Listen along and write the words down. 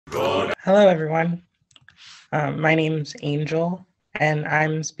Hello, everyone. My name's Angel, and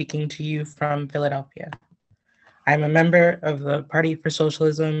I'm speaking to you from Philadelphia. I'm a member of the Party for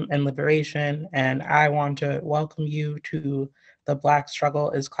Socialism and Liberation, and I want to welcome you to The Black Struggle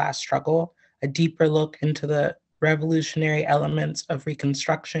is Class Struggle, a deeper look into the revolutionary elements of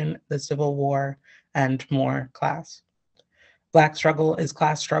Reconstruction, the Civil War, and more class. Black Struggle is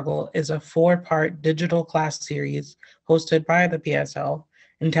Class Struggle is a four-part digital class series hosted by the PSL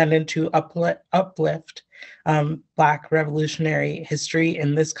intended to uplift Black revolutionary history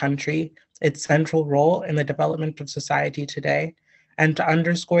in this country, its central role in the development of society today, and to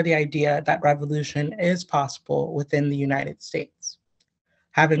underscore the idea that revolution is possible within the United States.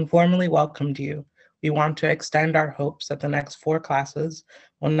 Having formally welcomed you, we want to extend our hopes that the next four classes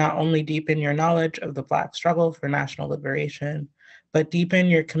will not only deepen your knowledge of the Black struggle for national liberation, but deepen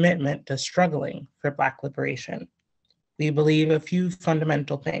your commitment to struggling for Black liberation. We believe a few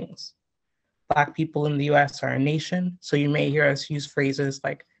fundamental things. Black people in the US are a nation, so you may hear us use phrases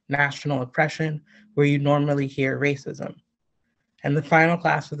like national oppression, where you normally hear racism. And the final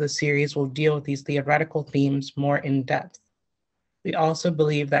class of the series will deal with these theoretical themes more in depth. We also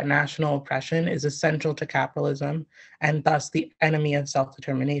believe that national oppression is essential to capitalism and thus the enemy of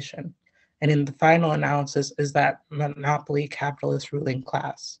self-determination. And in the final analysis is that monopoly capitalist ruling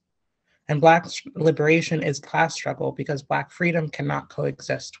class. And Black liberation is class struggle because Black freedom cannot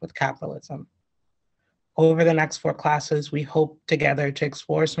coexist with capitalism. Over the next four classes, we hope together to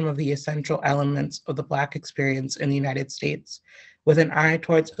explore some of the essential elements of the Black experience in the United States with an eye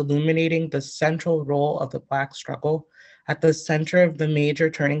towards illuminating the central role of the Black struggle at the center of the major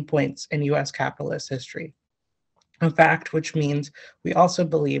turning points in US capitalist history. A fact which means we also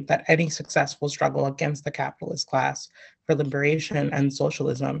believe that any successful struggle against the capitalist class for liberation and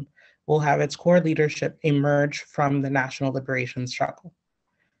socialism will have its core leadership emerge from the national liberation struggle.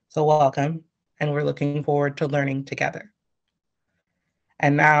 So welcome, and we're looking forward to learning together.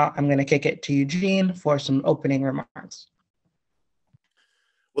 And now I'm going to kick it to Eugene for some opening remarks.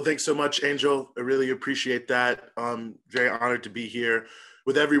 Well, thanks so much, Angel. I really appreciate that. Very honored to be here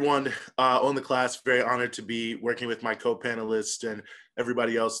with everyone on the class. Very honored to be working with my co-panelists and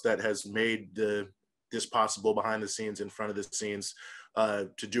everybody else that has made this possible behind the scenes, in front of the scenes,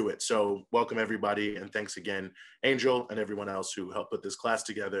 to do it. So welcome, everybody. And thanks again, Angel, and everyone else who helped put this class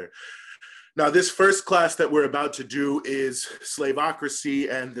together. Now, this first class that we're about to do is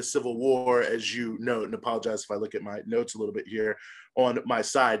Slavocracy and the Civil War, as you note, and apologize if I look at my notes a little bit here on my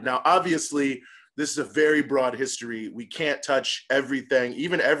side. Now, obviously, this is a very broad history. We can't touch everything,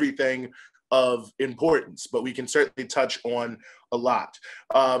 even everything of importance, but we can certainly touch on a lot.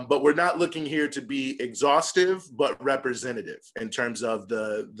 But we're not looking here to be exhaustive, but representative in terms of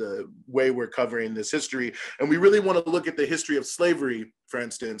the way we're covering this history. And we really want to look at the history of slavery, for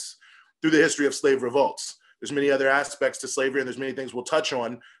instance, through the history of slave revolts. There's many other aspects to slavery, and there's many things we'll touch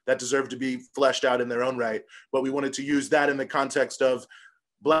on that deserve to be fleshed out in their own right. But we wanted to use that in the context of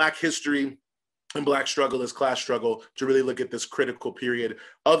Black history and Black struggle as class struggle to really look at this critical period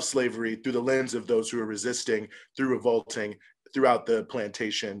of slavery through the lens of those who are resisting, through revolting throughout the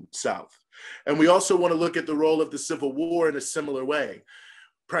plantation South. And we also want to look at the role of the Civil War in a similar way,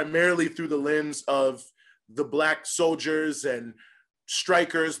 primarily through the lens of the Black soldiers and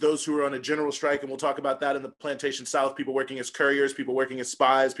strikers, those who are on a general strike, and we'll talk about that in the plantation South, people working as couriers, people working as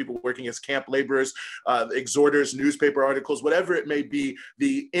spies, people working as camp laborers, exhorters, newspaper articles, whatever it may be,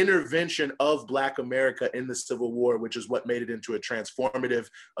 the intervention of Black America in the Civil War, which is what made it into a transformative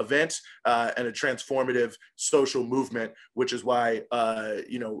event and a transformative social movement, which is why, I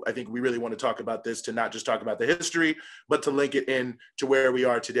think we really want to talk about this, to not just talk about the history, but to link it in to where we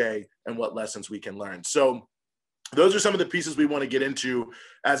are today and what lessons we can learn. So those are some of the pieces we want to get into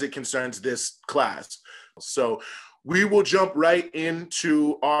as it concerns this class. So we will jump right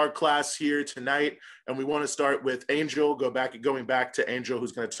into our class here tonight. And we want to start with Angel, going back to Angel,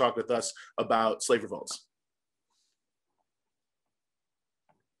 who's going to talk with us about slave revolts.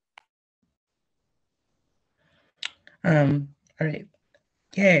 All right.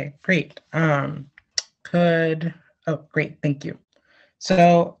 Yay, great. Great, thank you.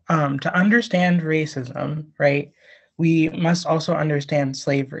 So to understand racism, right, we must also understand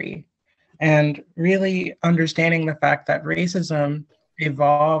slavery, and really understanding the fact that racism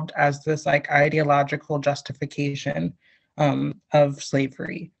evolved as this ideological justification of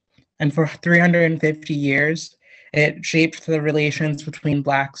slavery. And for 350 years, it shaped the relations between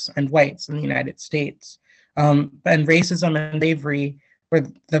Blacks and whites in the United States. And racism and slavery were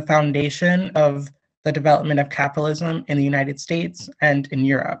the foundation of the development of capitalism in the United States and in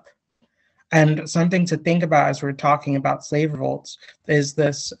Europe. And something to think about as we're talking about slave revolts is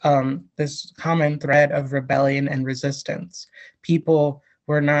this common thread of rebellion and resistance. People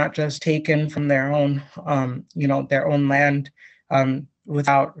were not just taken from their own, their own land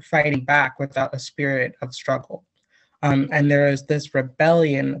without fighting back, without a spirit of struggle. And there is this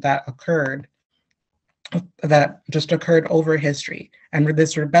rebellion that just occurred over history. And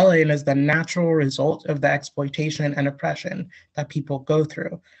this rebellion is the natural result of the exploitation and oppression that people go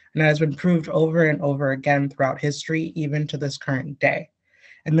through. And it has been proved over and over again throughout history, even to this current day.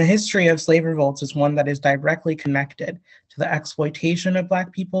 And the history of slave revolts is one that is directly connected to the exploitation of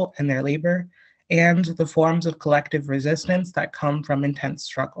Black people and their labor, and the forms of collective resistance that come from intense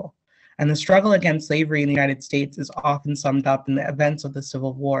struggle. And the struggle against slavery in the United States is often summed up in the events of the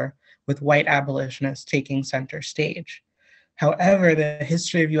Civil War, with white abolitionists taking center stage. However, the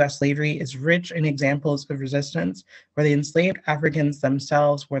history of US slavery is rich in examples of resistance where the enslaved Africans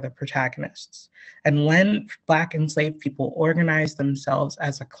themselves were the protagonists. And when Black enslaved people organized themselves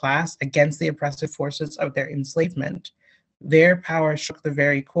as a class against the oppressive forces of their enslavement, their power shook the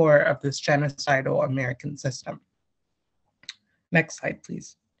very core of this genocidal American system. Next slide,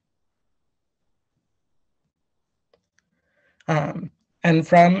 please. And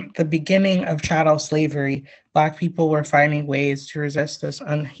from the beginning of chattel slavery, Black people were finding ways to resist this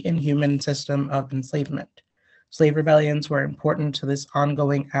inhuman system of enslavement. Slave rebellions were important to this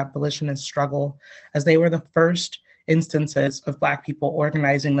ongoing abolitionist struggle, as they were the first instances of Black people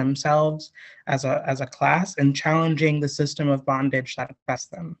organizing themselves as a class and challenging the system of bondage that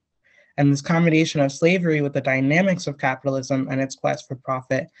oppressed them. And this combination of slavery with the dynamics of capitalism and its quest for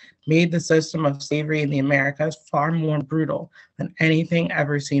profit made the system of slavery in the Americas far more brutal than anything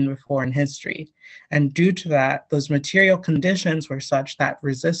ever seen before in history. And due to that, those material conditions were such that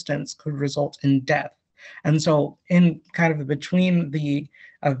resistance could result in death. And so in kind of between the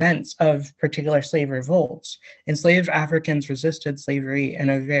events of particular slave revolts, enslaved Africans resisted slavery in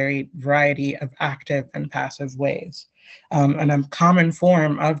a variety of active and passive ways. And a common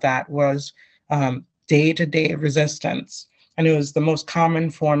form of that was day-to-day resistance. And it was the most common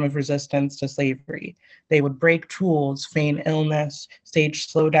form of resistance to slavery. They would break tools, feign illness, stage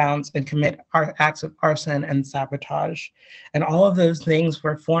slowdowns, and commit acts of arson and sabotage. And all of those things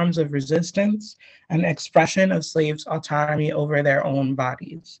were forms of resistance and expression of slaves' autonomy over their own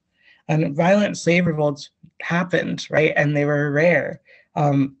bodies. And violent slave revolts happened, right? And they were rare.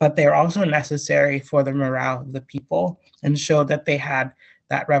 But they were also necessary for the morale of the people and showed that they had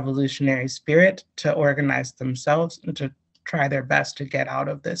that revolutionary spirit to organize themselves and to try their best to get out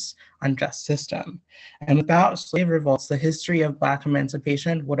of this unjust system. And without slave revolts, the history of Black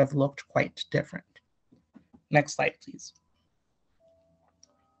emancipation would have looked quite different. Next slide, please.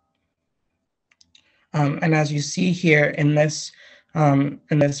 And as you see here in this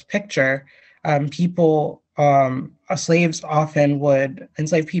picture, enslaved people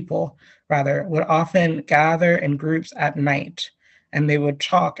would often gather in groups at night, and they would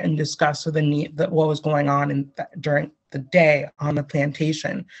talk and discuss what was going on during the day on the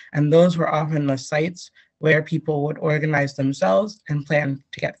plantation. And those were often the sites where people would organize themselves and plan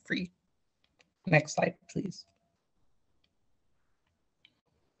to get free. Next slide, please.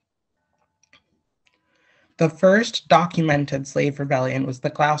 The first documented slave rebellion was the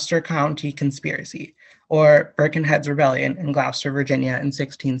Gloucester County Conspiracy, or Birkenhead's Rebellion in Gloucester, Virginia in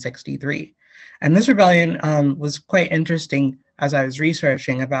 1663. And this rebellion was quite interesting as I was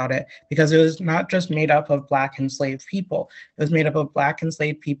researching about it, because it was not just made up of Black enslaved people. It was made up of Black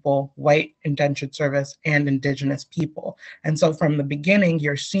enslaved people, white indentured service, and Indigenous people. And so from the beginning,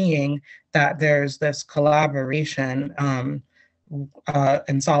 you're seeing that there's this collaboration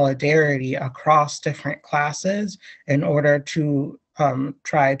and solidarity across different classes in order to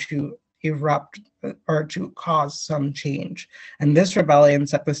try to erupt or to cause some change. And this rebellion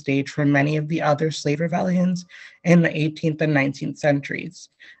set the stage for many of the other slave rebellions in the 18th and 19th centuries.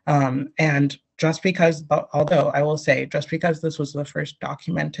 And just because, although I will say, just because this was the first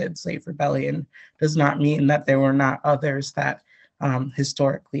documented slave rebellion does not mean that there were not others that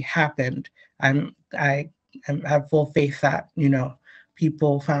historically happened. I have full faith that,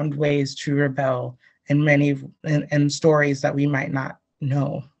 people found ways to rebel in many stories that we might not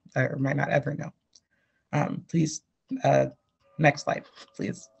know or might not ever know. Please, next slide,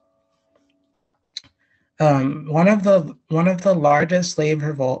 please. One of the largest slave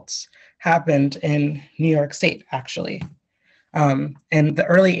revolts happened in New York State, actually. In the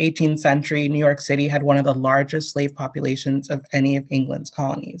early 18th century, New York City had one of the largest slave populations of any of England's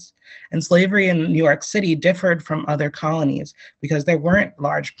colonies. And slavery in New York City differed from other colonies because there weren't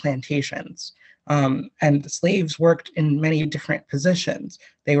large plantations. And slaves worked in many different positions.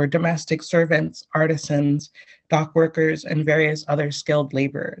 They were domestic servants, artisans, dock workers, and various other skilled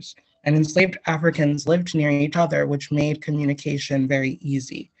laborers. And enslaved Africans lived near each other, which made communication very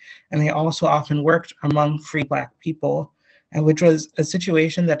easy. And they also often worked among free Black people, and which was a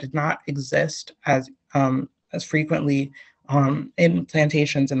situation that did not exist as frequently in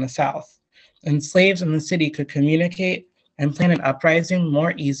plantations in the South. And slaves in the city could communicate and plan an uprising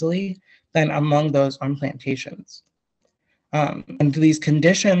more easily than among those on plantations. And these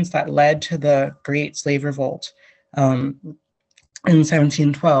conditions that led to the Great Slave Revolt in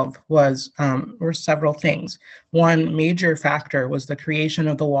 1712 were several things. One major factor was the creation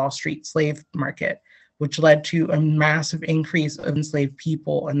of the Wall Street slave market, which led to a massive increase of enslaved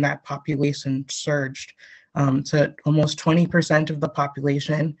people, and that population surged to almost 20% of the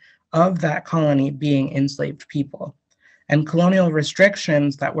population of that colony being enslaved people. And colonial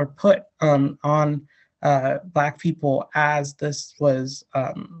restrictions that were put on Black people as this was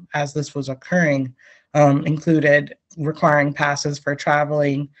occurring included requiring passes for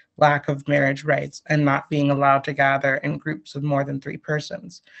traveling, lack of marriage rights, and not being allowed to gather in groups of more than 3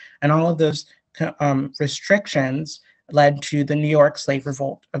 persons. And all of those restrictions led to the New York Slave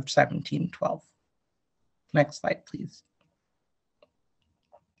Revolt of 1712. Next slide, please.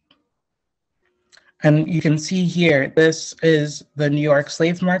 And you can see here, this is the New York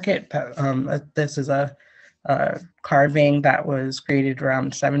slave market. This is a carving that was created around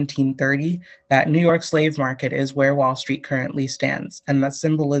 1730. That New York slave market is where Wall Street currently stands. And that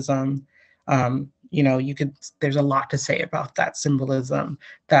symbolism, there's a lot to say about that symbolism,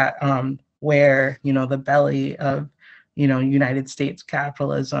 that where, the belly of, United States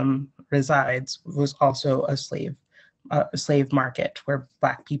capitalism resides was also a slave market where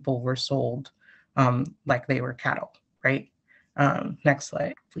Black people were sold like they were cattle, right? Next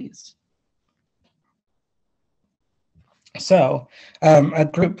slide, please. So a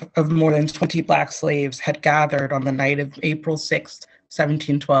group of more than 20 Black slaves had gathered on the night of April 6th,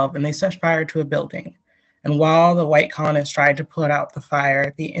 1712, and they set fire to a building. And while the white colonists tried to put out the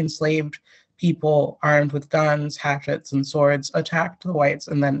fire, the enslaved people armed with guns, hatchets, and swords attacked the whites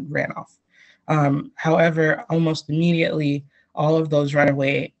and then ran off. However, almost immediately, all of those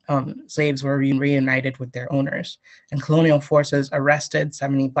runaway slaves were reunited with their owners, and colonial forces arrested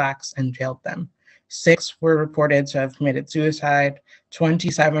 70 Blacks and jailed them. 6 were reported to have committed suicide,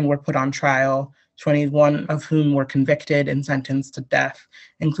 27 were put on trial, 21 of whom were convicted and sentenced to death,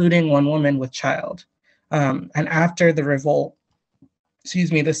 including 1 woman with child. And after the revolt,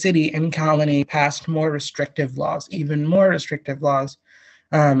 the city and colony passed more restrictive laws, even more restrictive laws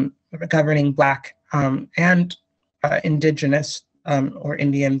governing Black and indigenous or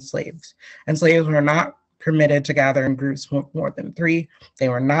Indian slaves. And slaves were not permitted to gather in groups more than 3. They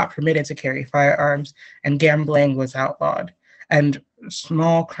were not permitted to carry firearms, and gambling was outlawed. And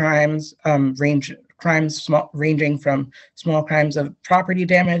small crimes ranging from small crimes of property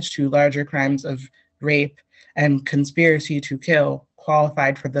damage to larger crimes of rape and conspiracy to kill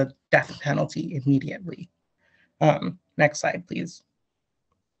qualified for the death penalty immediately. Next slide, please.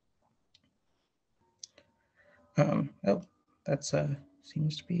 That's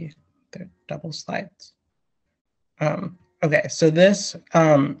seems to be the double slides. Okay, so this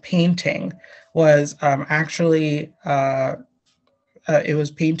painting was actually, it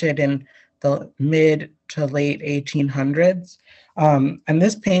was painted in the mid to late 1800s. And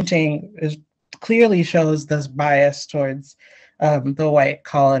this painting clearly shows this bias towards the white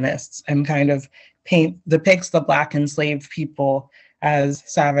colonists, and kind of depicts the Black enslaved people as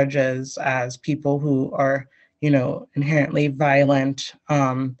savages, as people who are, inherently violent,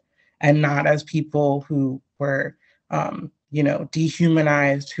 and not as people who were,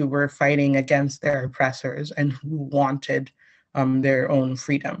 dehumanized, who were fighting against their oppressors and who wanted their own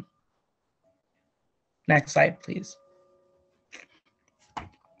freedom. Next slide, please.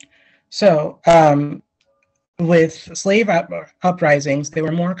 So with slave uprisings, they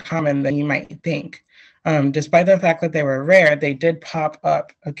were more common than you might think. Despite the fact that they were rare, they did pop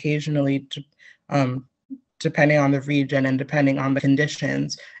up occasionally, depending on the region and depending on the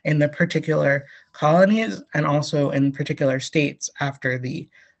conditions in the particular colonies, and also in particular states after the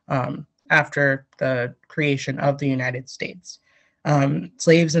creation of the United States.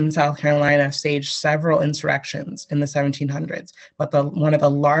 Slaves in South Carolina staged several insurrections in the 1700s, but one of the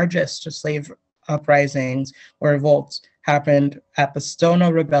largest slave uprisings or revolts happened at the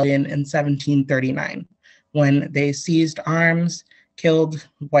Stono Rebellion in 1739, when they seized arms, killed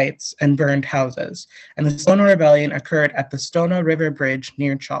whites, and burned houses. And the Stono Rebellion occurred at the Stono River Bridge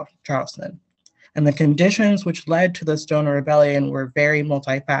near Charleston. And the conditions which led to the Stoner Rebellion were very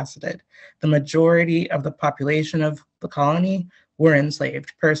multifaceted. The majority of the population of the colony were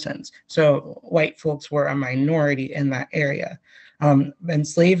enslaved persons. So white folks were a minority in that area. And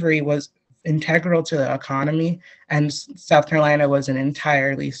slavery was integral to the economy, and South Carolina was an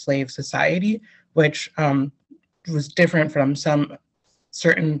entirely slave society, which was different from some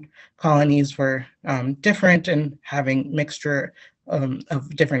certain colonies were different and having mixture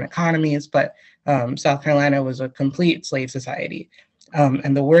of different economies, but South Carolina was a complete slave society,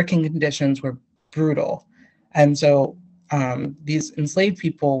 and the working conditions were brutal. And so these enslaved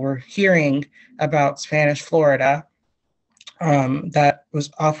people were hearing about Spanish Florida, that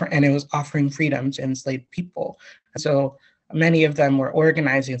was offering freedom to enslaved people. And so many of them were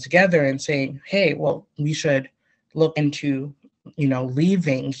organizing together and saying, hey, well, we should look into,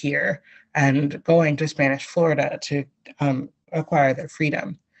 leaving here and going to Spanish Florida to acquire their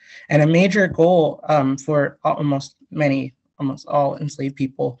freedom. And a major goal for almost all enslaved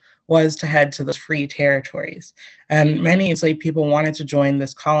people was to head to the free territories. And many enslaved people wanted to join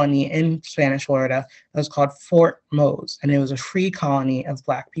this colony in Spanish Florida that was called Fort Mose, and it was a free colony of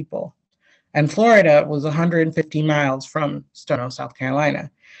Black people. And Florida was 150 miles from Stono, South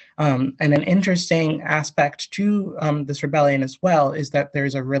Carolina. And an interesting aspect to this rebellion as well is that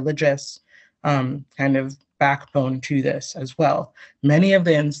there's a religious kind of backbone to this as well. Many of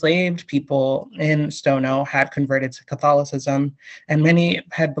the enslaved people in Stono had converted to Catholicism, and many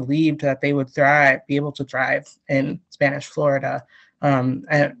had believed that they would be able to thrive in Spanish Florida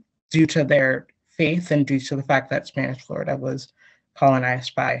due to their faith and due to the fact that Spanish Florida was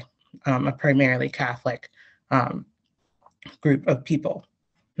colonized by a primarily Catholic group of people.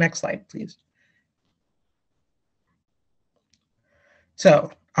 Next slide, please.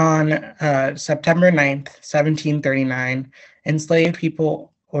 So on September 9th, 1739, enslaved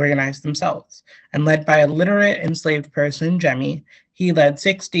people organized themselves, and led by a literate enslaved person, Jemmy, he led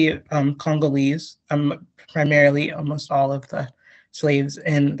 60 Congolese, primarily almost all of the slaves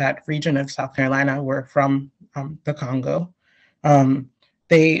in that region of South Carolina were from the Congo.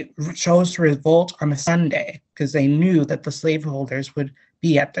 They chose to revolt on a Sunday because they knew that the slaveholders would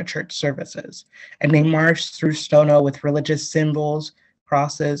be at their church services. And they marched through Stono with religious symbols,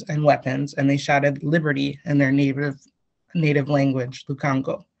 crosses, and weapons, and they shouted liberty in their native language,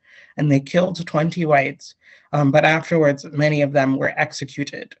 Lukango. And they killed 20 whites, but afterwards, many of them were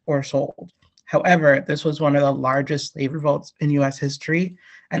executed or sold. However, this was one of the largest slave revolts in US history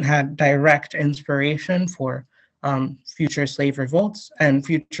and had direct inspiration for future slave revolts and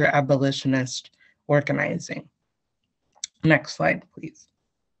future abolitionist organizing. Next slide, please.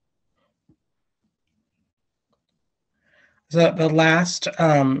 So the last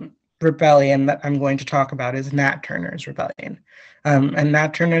rebellion that I'm going to talk about is Nat Turner's Rebellion. And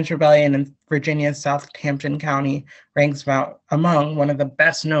Nat Turner's Rebellion in Virginia's Southampton County ranks among one of the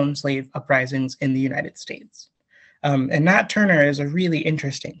best known slave uprisings in the United States. And Nat Turner is a really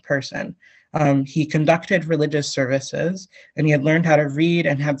interesting person. He conducted religious services, and he had learned how to read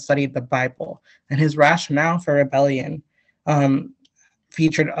and had studied the Bible. And his rationale for rebellion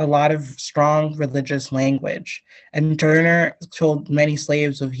featured a lot of strong religious language. And Turner told many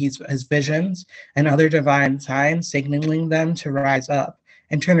slaves of his visions and other divine signs, signaling them to rise up.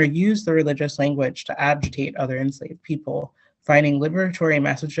 And Turner used the religious language to agitate other enslaved people, finding liberatory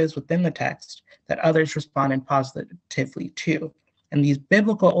messages within the text that others responded positively to. And these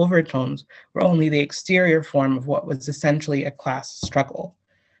biblical overtones were only the exterior form of what was essentially a class struggle.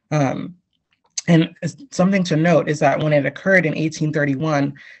 And something to note is that when it occurred in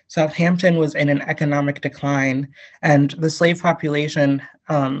 1831, Southampton was in an economic decline, and the slave population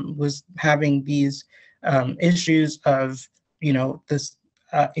was having these issues of, this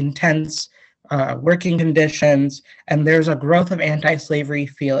intense working conditions, and there's a growth of anti-slavery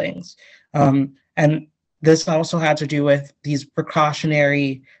feelings. And this also had to do with these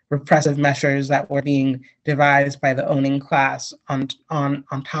precautionary repressive measures that were being devised by the owning class on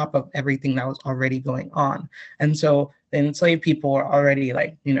top of everything that was already going on. And so the enslaved people were already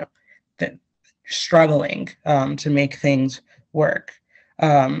struggling to make things work.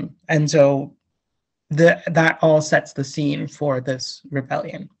 And so that all sets the scene for this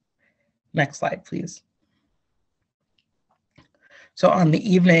rebellion. Next slide, please. So on the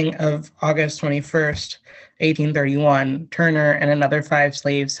evening of August 21st, 1831, Turner and another 5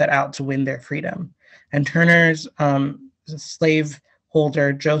 slaves set out to win their freedom. And Turner's slave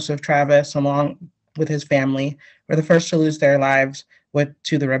holder, Joseph Travis, along with his family, were the first to lose their lives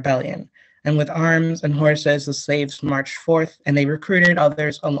to the rebellion. And with arms and horses, the slaves marched forth, and they recruited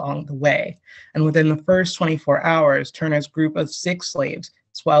others along the way. And within the first 24 hours, Turner's group of 6 slaves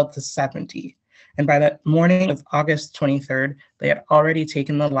swelled to 70. And by the morning of August 23rd, they had already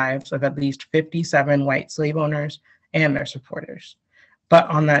taken the lives of at least 57 white slave owners and their supporters. But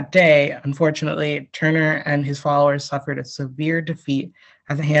on that day, unfortunately, Turner and his followers suffered a severe defeat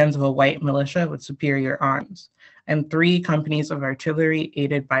at the hands of a white militia with superior arms. And 3 companies of artillery,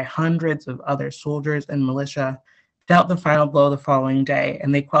 aided by hundreds of other soldiers and militia, dealt the final blow the following day,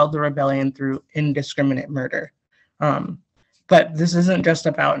 and they quelled the rebellion through indiscriminate murder. Um, but this isn't just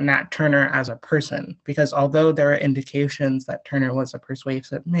about Nat Turner as a person, because although there are indications that Turner was a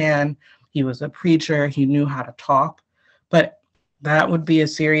persuasive man, he was a preacher, he knew how to talk, but that would be a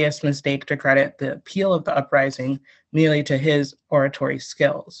serious mistake to credit the appeal of the uprising merely to his oratory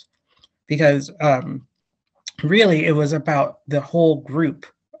skills, because really it was about the whole group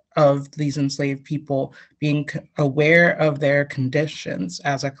of these enslaved people being aware of their conditions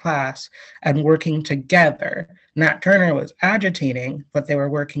as a class and working together. Nat Turner was agitating, but they were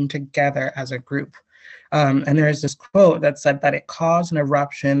working together as a group. And there is this quote that said that it caused an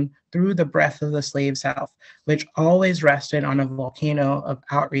eruption through the breath of the slave South, which always rested on a volcano of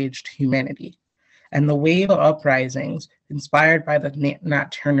outraged humanity. And the wave of uprisings inspired by the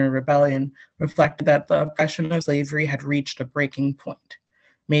Nat Turner Rebellion reflected that the oppression of slavery had reached a breaking point,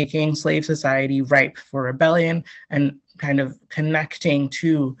 making slave society ripe for rebellion and kind of connecting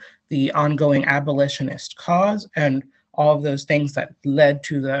to the ongoing abolitionist cause and all of those things that led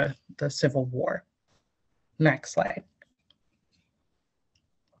to the Civil War. Next slide.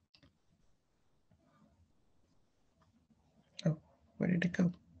 Oh, where did it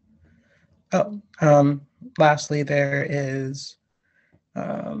go? Oh, lastly, there is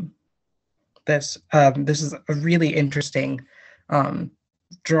this. This is a really interesting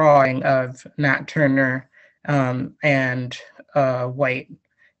drawing of Nat Turner and a white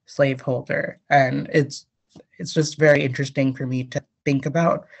slaveholder, and it's just very interesting for me to think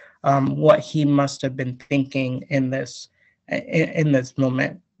about what he must have been thinking in this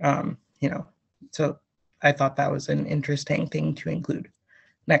moment. So I thought that was an interesting thing to include.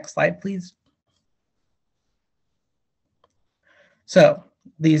 Next slide, please. So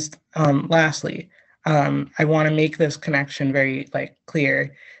lastly, I want to make this connection very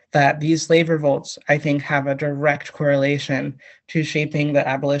clear that these slave revolts, I think, have a direct correlation to shaping the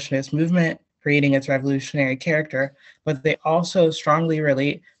abolitionist movement, creating its revolutionary character, but they also strongly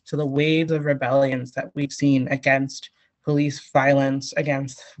relate to the waves of rebellions that we've seen against police violence,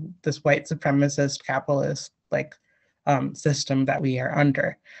 against this white supremacist capitalist system that we are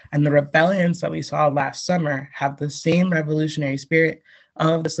under. And the rebellions that we saw last summer have the same revolutionary spirit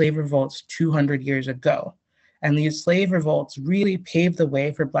of the slave revolts 200 years ago. And these slave revolts really paved the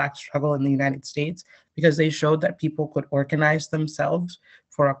way for Black struggle in the United States because they showed that people could organize themselves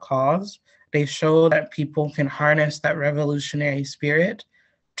for a cause. They show that people can harness that revolutionary spirit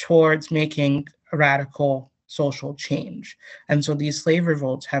towards making a radical social change. And so these slave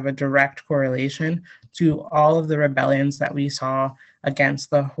revolts have a direct correlation to all of the rebellions that we saw against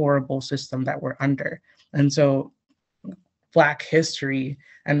the horrible system that we're under. And so Black history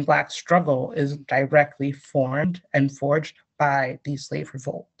and Black struggle is directly formed and forged by these slave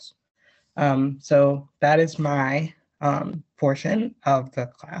revolts. So that is my portion of the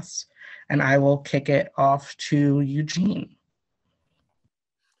class, and I will kick it off to Eugene.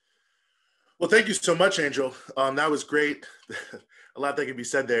 Well, thank you so much, Angel. That was great. A lot that could be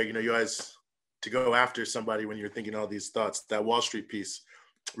said there. You guys, to go after somebody when you're thinking all these thoughts, that Wall Street piece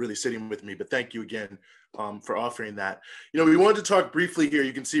really sitting with me. But thank you again for offering that. We wanted to talk briefly here.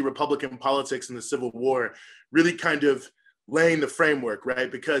 You can see Republican politics in the Civil War really kind of laying the framework,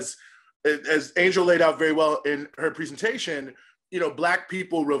 right? Because as Angel laid out very well in her presentation, Black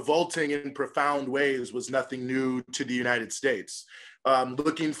people revolting in profound ways was nothing new to the United States.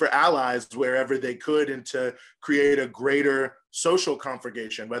 Looking for allies wherever they could and to create a greater social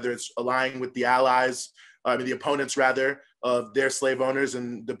conflagration, whether it's allying with the allies, the opponents rather, of their slave owners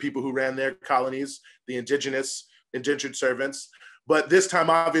and the people who ran their colonies, the indigenous, indentured servants. But this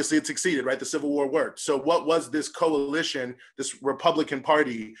time, obviously, it succeeded, right? The Civil War worked. So what was this coalition, this Republican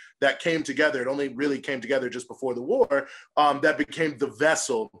Party that came together? It only really came together just before the war, that became the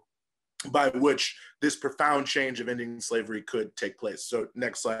vessel by which this profound change of ending slavery could take place. So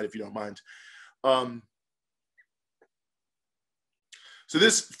next slide, if you don't mind. So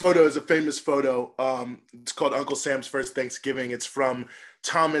this photo is a famous photo. It's called Uncle Sam's First Thanksgiving. It's from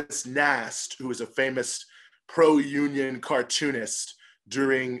Thomas Nast, who was a famous pro-Union cartoonist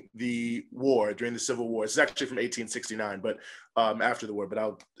during the war, during the Civil War. It's actually from 1869, but after the war, but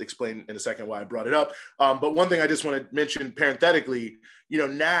I'll explain in a second why I brought it up. But one thing I just want to mention parenthetically,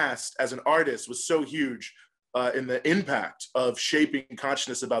 Nast as an artist was so huge in the impact of shaping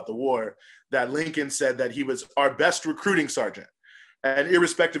consciousness about the war, that Lincoln said that he was our best recruiting sergeant. And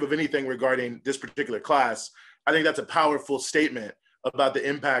irrespective of anything regarding this particular class, I think that's a powerful statement about the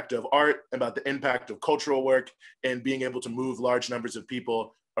impact of art, about the impact of cultural work, and being able to move large numbers of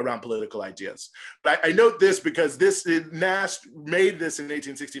people around political ideas. But I note this because Nast made this in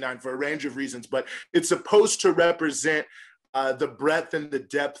 1869 for a range of reasons, but it's supposed to represent the breadth and the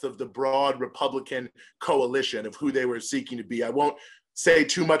depth of the broad Republican coalition of who they were seeking to be. I won't say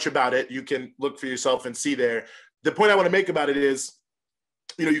too much about it. You can look for yourself and see there. The point I want to make about it is,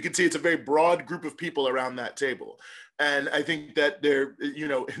 you can see it's a very broad group of people around that table. And I think that there,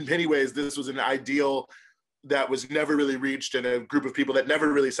 in many ways, this was an ideal that was never really reached in a group of people that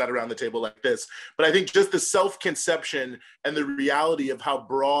never really sat around the table like this. But I think just the self-conception and the reality of how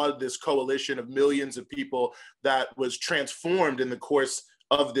broad this coalition of millions of people that was transformed in the course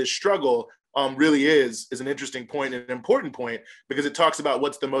of this struggle really is an interesting point and an important point, because it talks about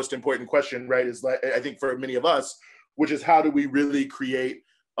what's the most important question, right? Is like, I think for many of us, which is how do we really create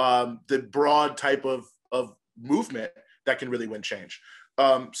the broad type of movement that can really win change.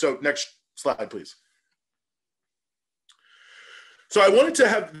 So next slide, please. So I wanted to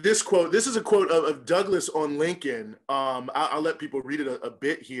have this quote. This is a quote of Douglass on Lincoln. I'll let people read it a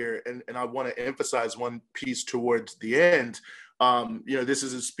bit here, and I want to emphasize one piece towards the end. This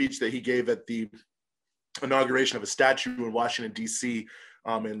is a speech that he gave at the inauguration of a statue in Washington, D.C.,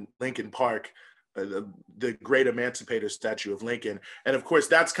 in Lincoln Park, the great emancipator statue of Lincoln. And of course,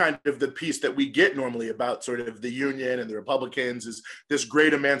 that's kind of the piece that we get normally about sort of the Union and the Republicans, is this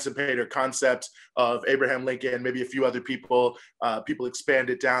great emancipator concept of Abraham Lincoln, maybe a few other people. People expand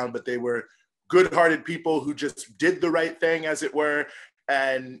it down, but they were good-hearted people who just did the right thing, as it were,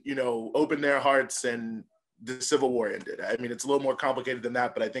 and, opened their hearts, and the Civil War ended. I mean, it's a little more complicated than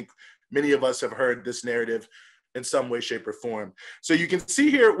that, but I think many of us have heard this narrative in some way, shape, or form. So you can see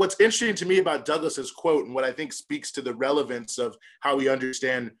here what's interesting to me about Douglass's quote, and what I think speaks to the relevance of how we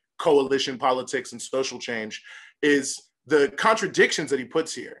understand coalition politics and social change, is the contradictions that he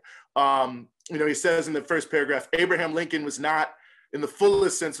puts here. He says in the first paragraph, Abraham Lincoln was not, in the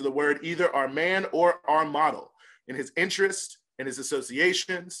fullest sense of the word, either our man or our model. In his interest, in his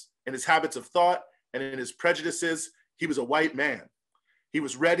associations, in his habits of thought, and in his prejudices, he was a white man. He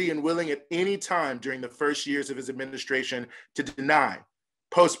was ready and willing at any time during the first years of his administration to deny,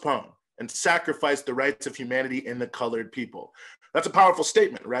 postpone, and sacrifice the rights of humanity in the colored people. That's a powerful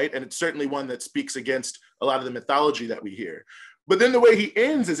statement, right? And it's certainly one that speaks against a lot of the mythology that we hear. But then the way he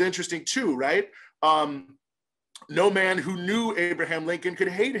ends is interesting too, right? No man who knew Abraham Lincoln could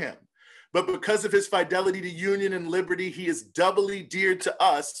hate him. But because of his fidelity to union and liberty, he is doubly dear to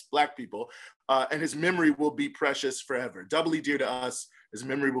us, Black people, and his memory will be precious forever. Doubly dear to us, his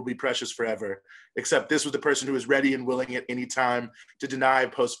memory will be precious forever. Except this was the person who was ready and willing at any time to deny,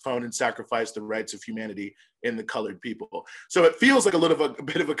 postpone, and sacrifice the rights of humanity in the colored people. So it feels like a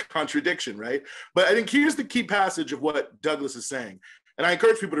bit of a contradiction, right? But I think here's the key passage of what Douglass is saying. And I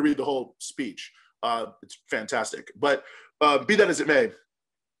encourage people to read the whole speech. It's fantastic. But be that as it may,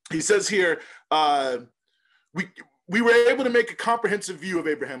 he says here, we were able to make a comprehensive view of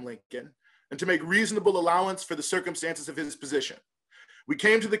Abraham Lincoln and to make reasonable allowance for the circumstances of his position. We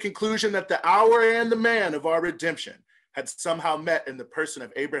came to the conclusion that the hour and the man of our redemption had somehow met in the person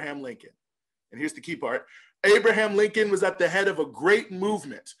of Abraham Lincoln. And here's the key part. Abraham Lincoln was at the head of a great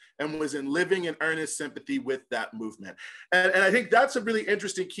movement and was in living and earnest sympathy with that movement. And I think that's a really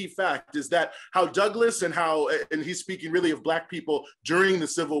interesting key fact, is that how Douglass and he's speaking really of Black people during the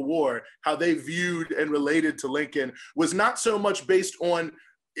Civil War, how they viewed and related to Lincoln was not so much based on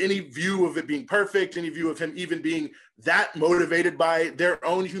any view of it being perfect, any view of him even being that motivated by their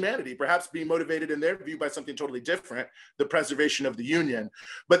own humanity, perhaps being motivated in their view by something totally different, the preservation of the Union.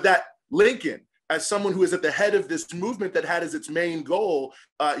 But that Lincoln, as someone who is at the head of this movement that had as its main goal,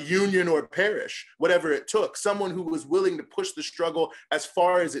 union or perish, whatever it took, someone who was willing to push the struggle as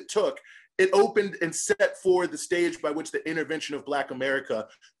far as it took, it opened and set forward the stage by which the intervention of Black America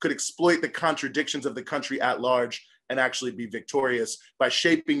could exploit the contradictions of the country at large and actually be victorious by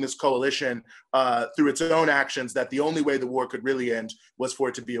shaping this coalition through its own actions, that the only way the war could really end was for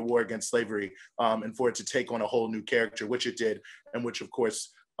it to be a war against slavery, and for it to take on a whole new character, which it did, and which, of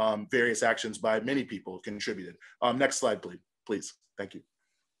course, various actions by many people contributed. Next slide, please. Thank you.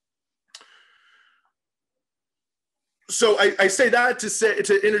 So I say that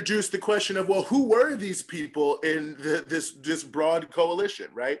to introduce the question of, well, who were these people in this broad coalition,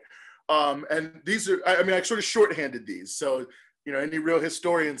 right? And these are, I sort of shorthanded these. So, any real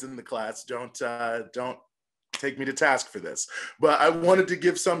historians in the class, don't take me to task for this, but I wanted to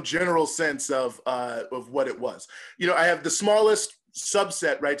give some general sense of what it was. You know, I have the smallest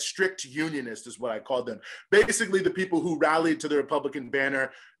subset, right? Strict unionists is what I called them. Basically, the people who rallied to the Republican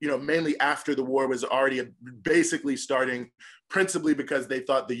banner, you know, mainly after the war was already basically starting, principally because they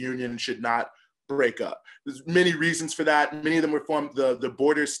thought the Union should not break up. There's many reasons for that. Many of them were from the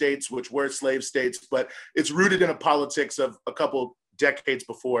border states, which were slave states, but it's rooted in a politics of a couple decades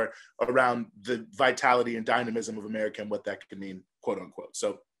before around the vitality and dynamism of America and what that could mean, quote unquote.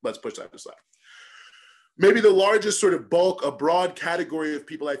 So let's push that aside. Maybe the largest sort of bulk, a broad category of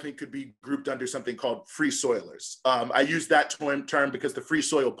people I think could be grouped under something called free soilers. I use that term because the Free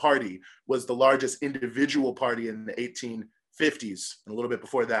Soil Party was the largest individual party in the 1850s, and a little bit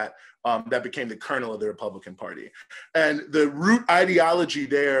before that, that became the kernel of the Republican Party. And the root ideology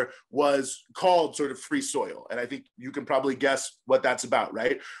there was called sort of free soil. And I think you can probably guess what that's about,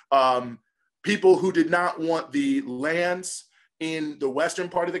 right? People who did not want the lands in the western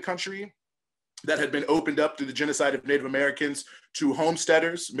part of the country that had been opened up through the genocide of Native Americans to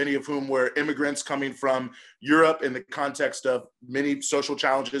homesteaders, many of whom were immigrants coming from Europe in the context of many social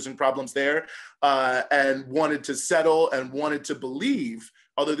challenges and problems there, and wanted to settle and wanted to believe,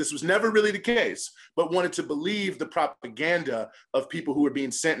 although this was never really the case, but wanted to believe the propaganda of people who were being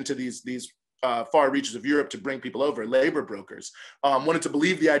sent into these far reaches of Europe to bring people over, labor brokers, wanted to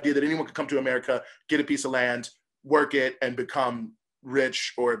believe the idea that anyone could come to America, get a piece of land, work it, and become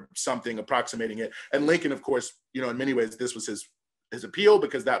rich or something approximating it. And Lincoln, of course, you know, in many ways, this was his appeal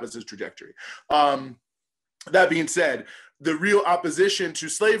because that was his trajectory. That being said, the real opposition to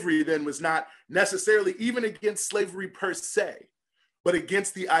slavery then was not necessarily even against slavery per se, but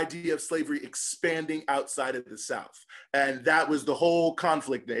against the idea of slavery expanding outside of the South. And that was the whole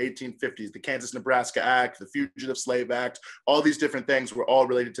conflict in the 1850s, the Kansas-Nebraska Act, the Fugitive Slave Act, all these different things were all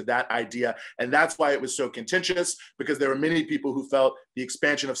related to that idea. And that's why it was so contentious, because there were many people who felt the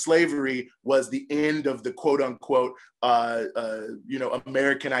expansion of slavery was the end of the quote unquote,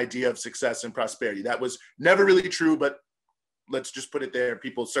 American idea of success and prosperity. That was never really true, but let's just put it there.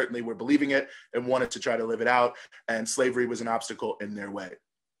 People certainly were believing it and wanted to try to live it out, and slavery was an obstacle in their way.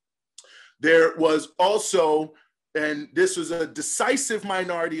 There was also, and this was a decisive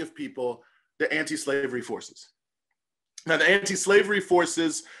minority of people, the anti-slavery forces. Now, the anti-slavery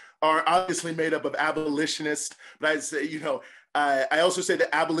forces are obviously made up of abolitionists, but I'd say, I also say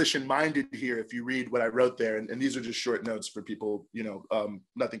that abolition-minded here, if you read what I wrote there, and these are just short notes for people,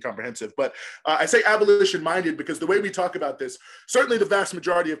 nothing comprehensive, but I say abolition-minded because the way we talk about this, certainly the vast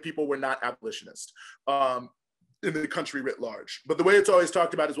majority of people were not abolitionists in the country writ large. But the way it's always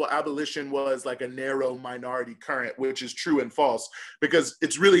talked about is, well, abolition was like a narrow minority current, which is true and false, because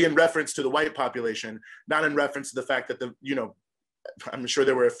it's really in reference to the white population, not in reference to the fact that I'm sure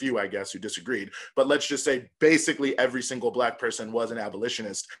there were a few, I guess, who disagreed, but let's just say basically every single Black person was an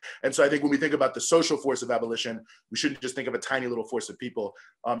abolitionist. And so I think when we think about the social force of abolition, we shouldn't just think of a tiny little force of people.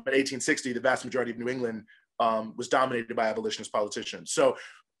 In 1860, the vast majority of New England was dominated by abolitionist politicians. So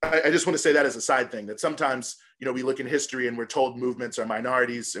I just want to say that as a side thing, that sometimes, we look in history and we're told movements are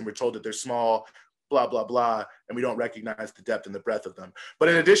minorities and we're told that they're small, blah, blah, blah, and we don't recognize the depth and the breadth of them. But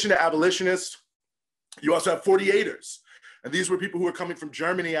in addition to abolitionists, you also have 48ers. And these were people who were coming from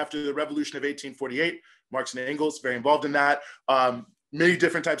Germany after the Revolution of 1848. Marx and Engels, very involved in that. Many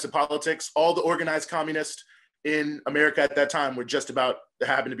different types of politics. All the organized communists in America at that time were just about,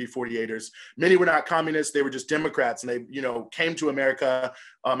 happened to be 48ers. Many were not communists, they were just Democrats. And they, came to America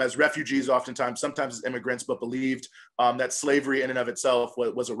as refugees oftentimes, sometimes as immigrants, but believed that slavery in and of itself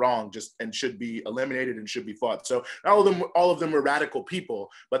was a wrong and should be eliminated and should be fought. So all of them were radical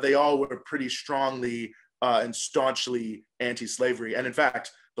people, but they all were pretty strongly and staunchly anti-slavery. And in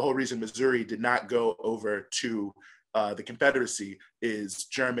fact, the whole reason Missouri did not go over to the Confederacy is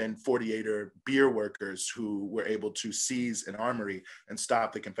German 48er beer workers who were able to seize an armory and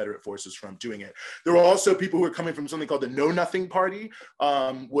stop the Confederate forces from doing it. There were also people who were coming from something called the Know Nothing Party,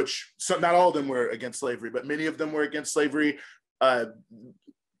 which not all of them were against slavery, but many of them were against slavery.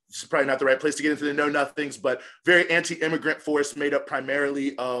 It's probably not the right place to get into the Know Nothings, but very anti-immigrant force made up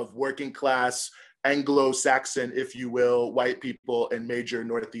primarily of working class Anglo-Saxon, if you will, white people in major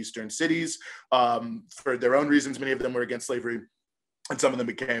northeastern cities. For their own reasons, many of them were against slavery, and some of them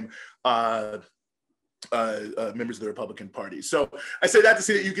became members of the Republican Party. So I say that to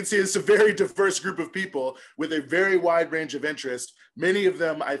say that you can see it's a very diverse group of people with a very wide range of interests. Many of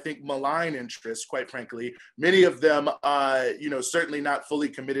them, I think, malign interests, quite frankly. Many of them, certainly not fully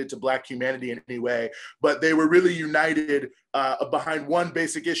committed to Black humanity in any way, but they were really united behind one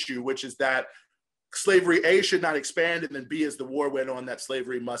basic issue, which is that slavery, A, should not expand, and then B, as the war went on, that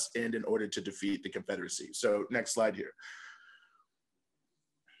slavery must end in order to defeat the Confederacy. So next slide here.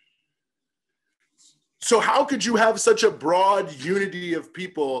 So how could you have such a broad unity of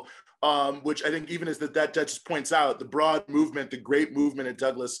people, which I think even as that just points out, the broad movement, the great movement that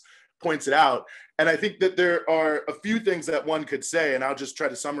Douglas points it out. And I think that there are a few things that one could say, and I'll just try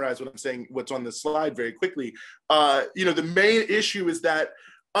to summarize what I'm saying, what's on the slide very quickly. The main issue is that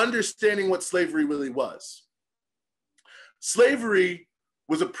understanding what slavery really was. Slavery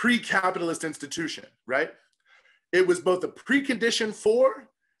was a pre-capitalist institution, right? It was both a precondition for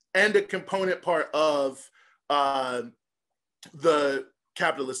and a component part of the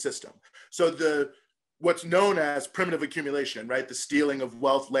capitalist system. So what's known as primitive accumulation, right? The stealing of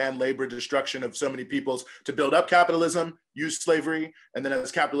wealth, land, labor, destruction of so many peoples to build up capitalism, used slavery, and then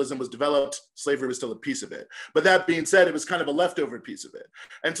as capitalism was developed, slavery was still a piece of it. But that being said, it was kind of a leftover piece of it.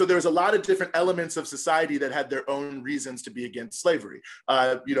 And so there was a lot of different elements of society that had their own reasons to be against slavery.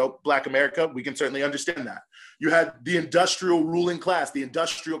 Black America, we can certainly understand that. You had the industrial ruling class, the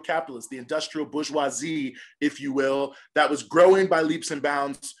industrial capitalists, the industrial bourgeoisie, if you will, that was growing by leaps and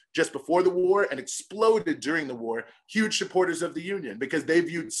bounds just before the war and exploded during the war, huge supporters of the Union because they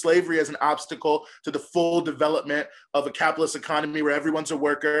viewed slavery as an obstacle to the full development of a capitalist economy where everyone's a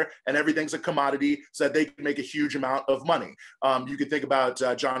worker and everything's a commodity so that they can make a huge amount of money. You could think about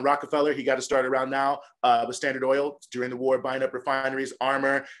John Rockefeller. He got to start around now with Standard Oil during the war, buying up refineries,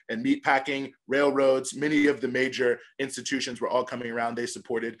 armor and meat packing, railroads. Many of the major institutions were all coming around. They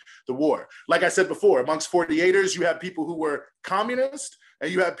supported the war. Like I said before, amongst 48ers, you have people who were communist,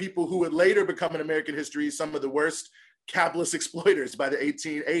 and you have people who would later become in American history some of the worst capitalist exploiters by the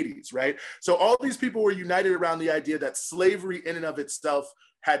 1880s, right? So all these people were united around the idea that slavery in and of itself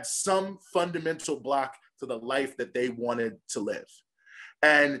had some fundamental block to the life that they wanted to live.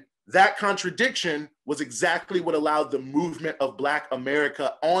 And that contradiction was exactly what allowed the movement of Black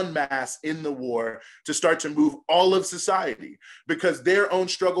America en masse in the war to start to move all of society, because their own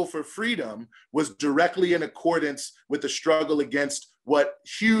struggle for freedom was directly in accordance with the struggle against what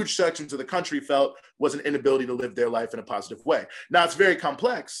huge sections of the country felt was an inability to live their life in a positive way. Now, it's very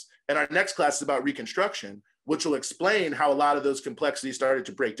complex, and our next class is about Reconstruction, which will explain how a lot of those complexities started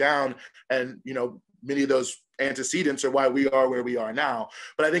to break down, and many of those antecedents are why we are where we are now.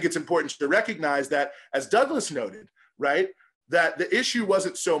 But I think it's important to recognize that, as Douglas noted, right, that the issue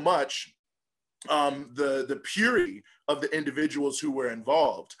wasn't so much the purity of the individuals who were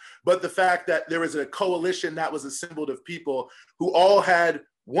involved, but the fact that there was a coalition that was assembled of people who all had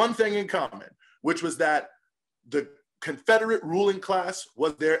one thing in common, which was that the Confederate ruling class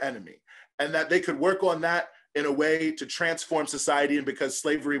was their enemy, and that they could work on that in a way to transform society. And because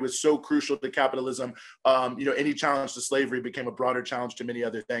slavery was so crucial to capitalism, any challenge to slavery became a broader challenge to many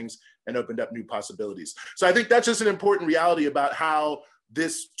other things and opened up new possibilities. So I think that's just an important reality about how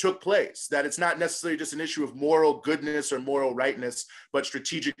this took place, that it's not necessarily just an issue of moral goodness or moral rightness, but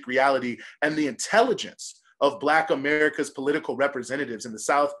strategic reality and the intelligence of Black America's political representatives in the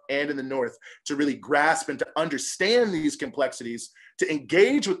South and in the North to really grasp and to understand these complexities, to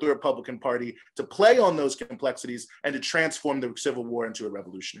engage with the Republican Party, to play on those complexities, and to transform the Civil War into a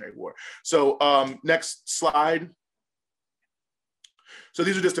revolutionary war. So next slide. So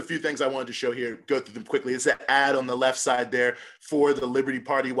these are just a few things I wanted to show here, go through them quickly. It's an ad on the left side there for the Liberty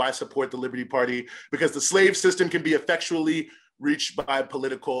Party. Why support the Liberty Party? Because the slave system can be effectually reached by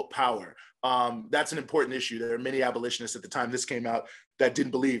political power. That's an important issue. There are many abolitionists at the time this came out that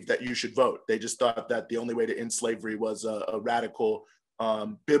didn't believe that you should vote. They just thought that the only way to end slavery was a radical,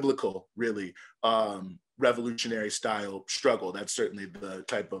 biblical, really, revolutionary style struggle. That's certainly the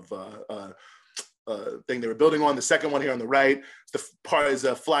type of thing they were building on. The second one here on the right is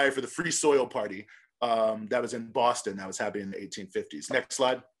a flyer for the Free Soil Party that was in Boston, that was happening in the 1850s. Next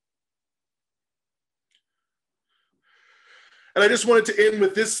slide. And I just wanted to end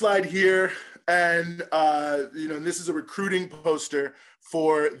with this slide here. And, this is a recruiting poster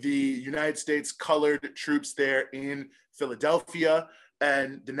for the United States colored troops there in Philadelphia.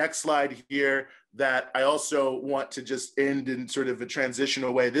 And the next slide here that I also want to just end in sort of a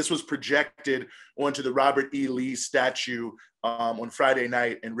transitional way. This was projected onto the Robert E. Lee statue on Friday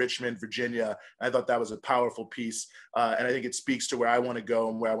night in Richmond, Virginia. I thought that was a powerful piece. And I think it speaks to where I want to go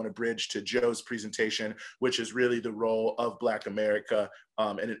and where I want to bridge to Joe's presentation, which is really the role of Black America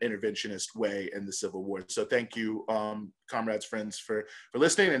in an interventionist way in the Civil War. So thank you, comrades, friends, for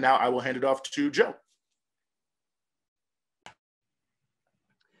listening. And now I will hand it off to Joe.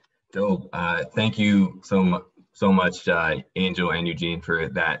 Dope. Thank you so much, Angel and Eugene, for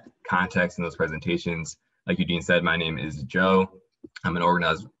that context and those presentations. Like Eugene said, my name is Joe. I'm an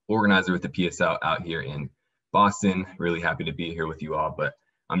organizer with the PSL out here in Boston. Really happy to be here with you all, but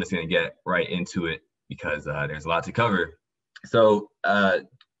I'm just going to get right into it because there's a lot to cover. So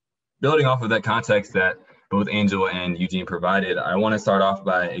building off of that context that both Angel and Eugene provided, I want to start off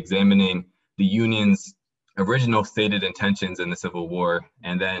by examining the Union's original stated intentions in the Civil War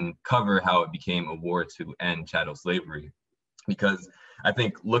and then cover how it became a war to end chattel slavery. Because I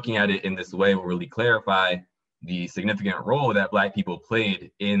think looking at it in this way will really clarify the significant role that Black people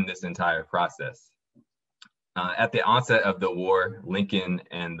played in this entire process. At the onset of the war, Lincoln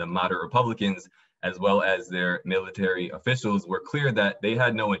and the moderate Republicans, as well as their military officials, were clear that they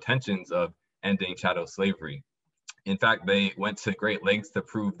had no intentions of ending chattel slavery. In fact, they went to great lengths to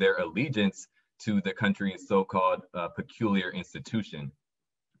prove their allegiance to the country's so-called peculiar institution.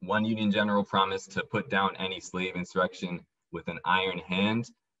 One Union general promised to put down any slave insurrection with an iron hand,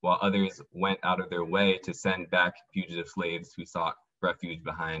 while others went out of their way to send back fugitive slaves who sought refuge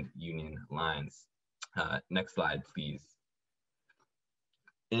behind Union lines. Next slide, please.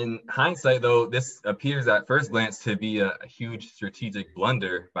 In hindsight, though, this appears at first glance to be a huge strategic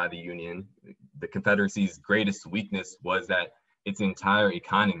blunder by the Union. The Confederacy's greatest weakness was that its entire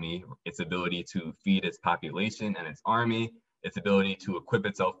economy, its ability to feed its population and its army, its ability to equip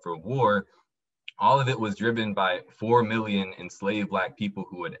itself for war, all of it was driven by 4 million enslaved Black people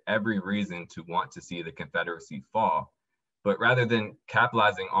who had every reason to want to see the Confederacy fall. But rather than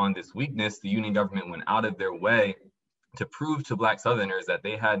capitalizing on this weakness, the Union government went out of their way to prove to Black Southerners that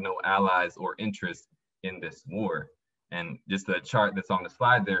they had no allies or interest in this war. And just the chart that's on the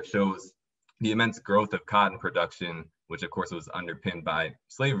slide there shows the immense growth of cotton production, which of course was underpinned by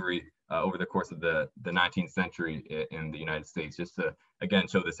slavery over the course of the 19th century in the United States, just to, again,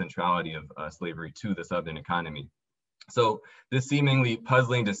 show the centrality of slavery to the Southern economy. So this seemingly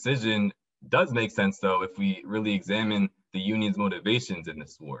puzzling decision does make sense, though, if we really examine the Union's motivations in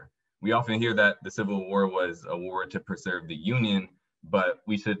this war. We often hear that the Civil War was a war to preserve the Union, but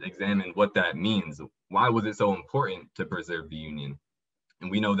we should examine what that means. Why was it so important to preserve the Union? And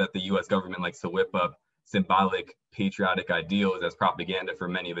we know that the US government likes to whip up symbolic patriotic ideals as propaganda for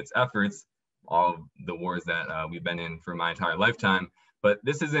many of its efforts, all of the wars that we've been in for my entire lifetime. But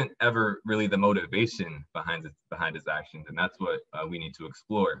this isn't ever really the motivation behind its actions, and that's what we need to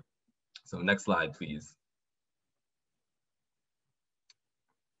explore. So next slide, please.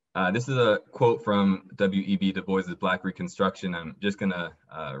 This is a quote from W.E.B. Du Bois's Black Reconstruction. I'm just gonna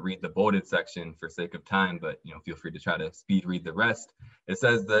read the bolded section for sake of time, but feel free to try to speed read the rest. It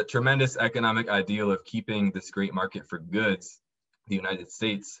says, the tremendous economic ideal of keeping this great market for goods, the United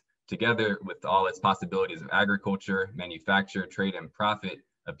States, together with all its possibilities of agriculture, manufacture, trade, and profit,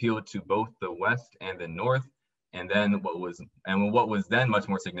 appealed to both the West and the North, and then what was then much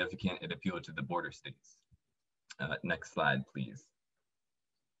more significant, it appealed to the border states. Next slide, please.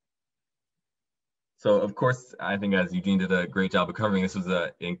 So of course, I think as Eugene did a great job of covering, this was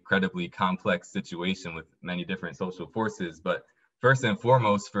an incredibly complex situation with many different social forces. But first and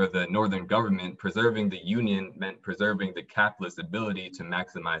foremost, for the Northern government, preserving the Union meant preserving the capitalist ability to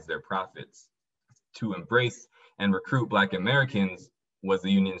maximize their profits. To embrace and recruit Black Americans was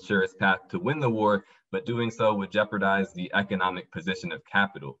the Union's surest path to win the war, but doing so would jeopardize the economic position of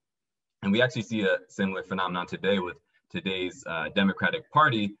capital. And we actually see a similar phenomenon today with today's Democratic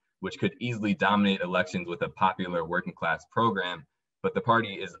Party, which could easily dominate elections with a popular working class program, but the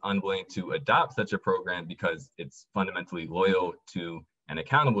party is unwilling to adopt such a program because it's fundamentally loyal to and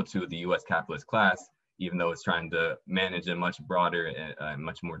accountable to the US capitalist class, even though it's trying to manage a much broader and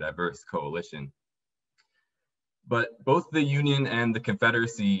much more diverse coalition. But both the Union and the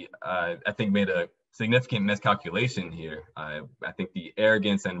Confederacy, I think, made a significant miscalculation here. I think the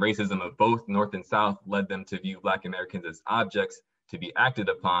arrogance and racism of both North and South led them to view Black Americans as objects to be acted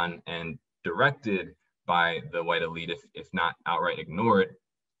upon and directed by the white elite, if not outright ignored.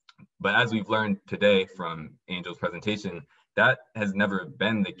 But as we've learned today from Angel's presentation, that has never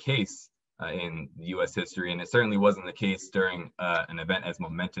been the case in US history, and it certainly wasn't the case during an event as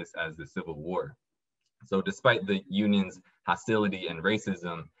momentous as the Civil War. So despite the Union's hostility and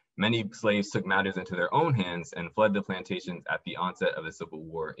racism, many slaves took matters into their own hands and fled the plantations at the onset of the Civil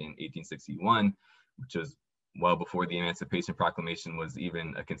War in 1861, which was well before the Emancipation Proclamation was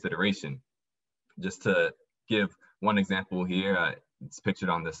even a consideration. Just to give one example here, it's pictured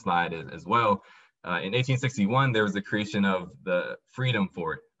on this slide as well. In 1861, there was the creation of the Freedom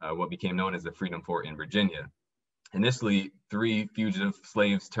Fort, what became known as the Freedom Fort in Virginia. Initially, 3 fugitive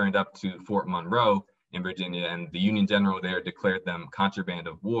slaves turned up to Fort Monroe in Virginia, and the Union general there declared them contraband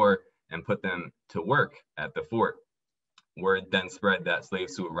of war and put them to work at the fort. Word then spread that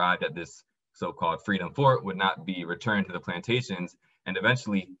slaves who arrived at this so-called Freedom Fort would not be returned to the plantations, and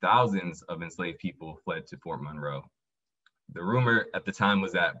eventually thousands of enslaved people fled to Fort Monroe. The rumor at the time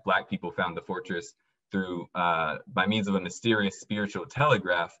was that Black people found the fortress through by means of a mysterious spiritual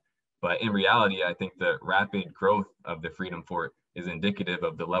telegraph, but in reality, I think the rapid growth of the Freedom Fort is indicative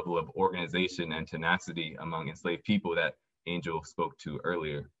of the level of organization and tenacity among enslaved people that Angel spoke to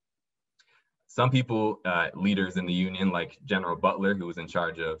earlier. Some people, leaders in the Union, like General Butler, who was in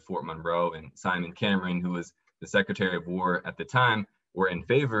charge of Fort Monroe, and Simon Cameron, who was the Secretary of War at the time, were in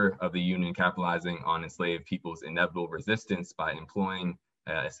favor of the Union capitalizing on enslaved people's inevitable resistance by employing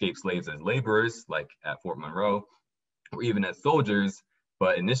escaped slaves as laborers, like at Fort Monroe, or even as soldiers.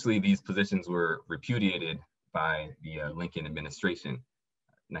 But initially, these positions were repudiated by the Lincoln administration.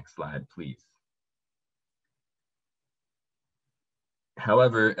 Next slide, please.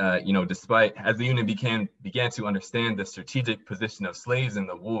 However, despite, as the Union began to understand the strategic position of slaves in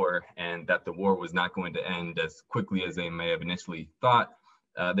the war and that the war was not going to end as quickly as they may have initially thought,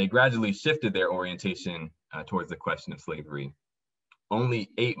 they gradually shifted their orientation towards the question of slavery. Only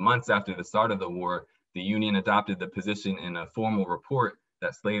 8 months after the start of the war, the Union adopted the position in a formal report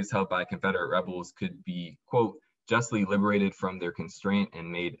that slaves held by Confederate rebels could be, quote, justly liberated from their constraint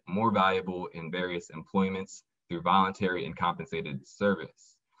and made more valuable in various employments through voluntary and compensated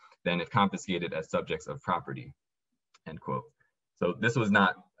service than if confiscated as subjects of property, end quote. So this was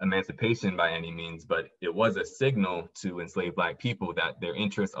not emancipation by any means, but it was a signal to enslaved Black people that their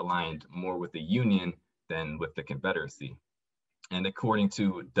interests aligned more with the Union than with the Confederacy. And according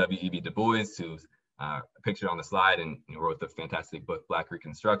to W.E.B. Du Bois, who's pictured on the slide and wrote the fantastic book, Black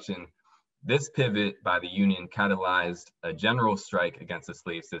Reconstruction, this pivot by the Union catalyzed a general strike against the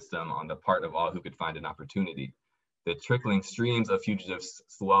slave system on the part of all who could find an opportunity. The trickling streams of fugitives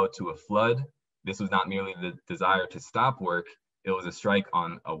swelled to a flood. This was not merely the desire to stop work, it was a strike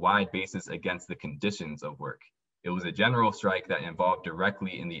on a wide basis against the conditions of work. It was a general strike that involved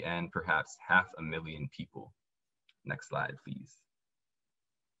directly in the end, perhaps 500,000 people. Next slide, please.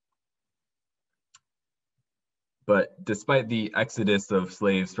 But despite the exodus of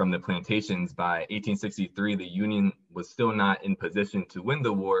slaves from the plantations by 1863, the Union was still not in position to win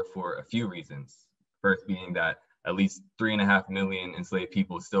the war for a few reasons. First being that at least 3.5 million enslaved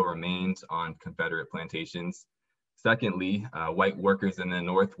people still remained on Confederate plantations. Secondly, white workers in the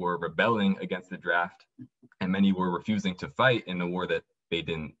North were rebelling against the draft, and many were refusing to fight in a war that they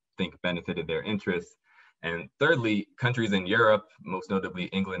didn't think benefited their interests. And thirdly, countries in Europe, most notably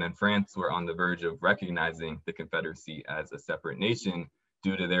England and France, were on the verge of recognizing the Confederacy as a separate nation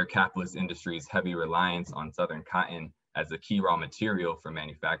due to their capitalist industry's heavy reliance on Southern cotton as a key raw material for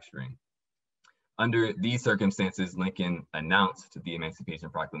manufacturing. Under these circumstances, Lincoln announced the Emancipation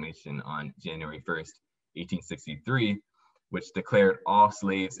Proclamation on January 1st, 1863, which declared all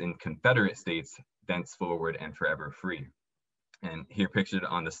slaves in Confederate states thenceforward and forever free. And here pictured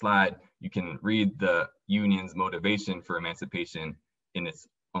on the slide, you can read the Union's motivation for emancipation in its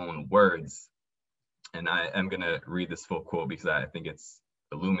own words. And I am gonna read this full quote because I think it's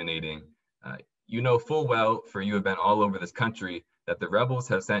illuminating. You know full well, for you have been all over this country, that the rebels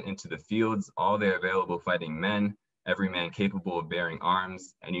have sent into the fields all their available fighting men, every man capable of bearing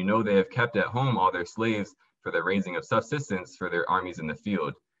arms, and you know they have kept at home all their slaves for the raising of subsistence for their armies in the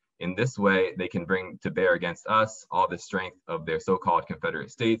field. In this way, they can bring to bear against us all the strength of their so-called Confederate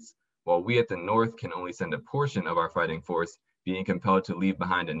states, while we at the North can only send a portion of our fighting force, being compelled to leave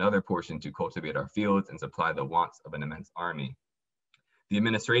behind another portion to cultivate our fields and supply the wants of an immense army. The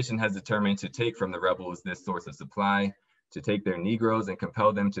administration has determined to take from the rebels this source of supply, to take their Negroes and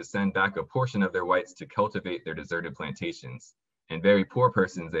compel them to send back a portion of their whites to cultivate their deserted plantations. And very poor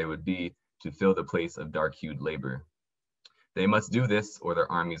persons they would be to fill the place of dark-hued labor. They must do this or their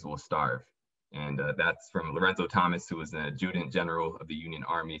armies will starve. And that's from Lorenzo Thomas, who was an adjutant general of the Union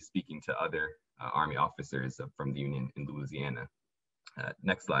Army, speaking to other Army officers from the Union in Louisiana.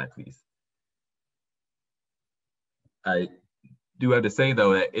 Next slide, please. I do have to say,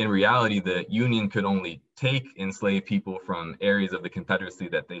 though, that in reality, the Union could only take enslaved people from areas of the Confederacy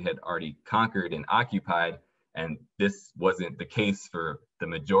that they had already conquered and occupied. And this wasn't the case for the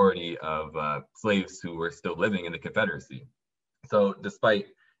majority of slaves who were still living in the Confederacy. So despite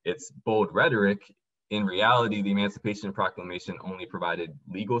its bold rhetoric, in reality, the Emancipation Proclamation only provided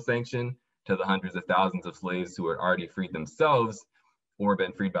legal sanction to the hundreds of thousands of slaves who had already freed themselves or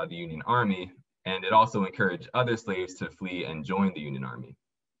been freed by the Union Army. And it also encouraged other slaves to flee and join the Union Army.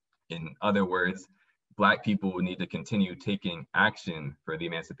 In other words, Black people would need to continue taking action for the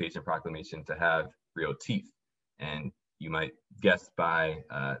Emancipation Proclamation to have real teeth. And you might guess by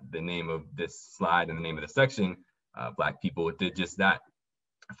the name of this slide and the name of the section, Black people did just that.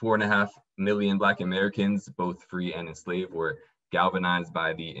 4.5 million Black Americans, both free and enslaved, were galvanized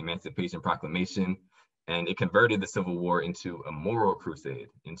by the Emancipation Proclamation, and it converted the Civil War into a moral crusade,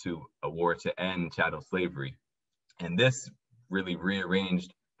 into a war to end chattel slavery. And this really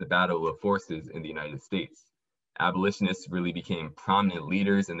rearranged the battle of forces in the United States. Abolitionists really became prominent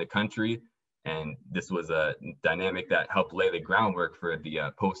leaders in the country, and this was a dynamic that helped lay the groundwork for the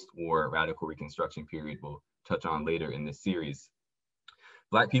post-war radical Reconstruction period we'll touch on later in this series.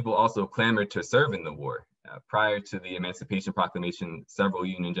 Black people also clamored to serve in the war. Prior to the Emancipation Proclamation, several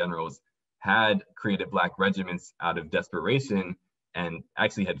Union generals had created Black regiments out of desperation and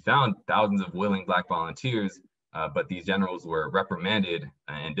actually had found thousands of willing Black volunteers, but these generals were reprimanded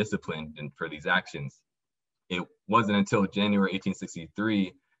and disciplined for these actions. It wasn't until January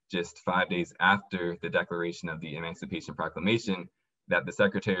 1863, just 5 days after the declaration of the Emancipation Proclamation, that the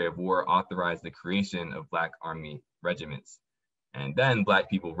Secretary of War authorized the creation of Black Army regiments. And then Black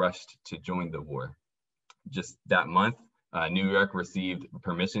people rushed to join the war. Just that month, New York received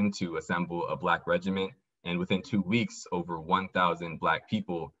permission to assemble a Black regiment, and within 2 weeks, over 1,000 Black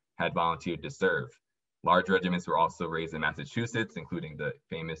people had volunteered to serve. Large regiments were also raised in Massachusetts, including the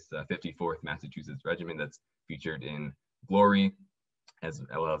famous 54th Massachusetts Regiment that's featured in Glory, as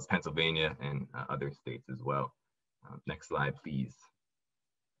well as Pennsylvania and other states as well. Next slide, please.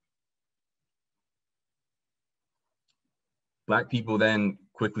 Black people then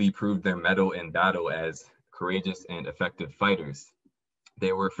quickly proved their mettle in battle as courageous and effective fighters.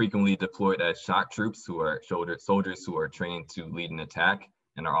 They were frequently deployed as shock troops, who are soldiers who are trained to lead an attack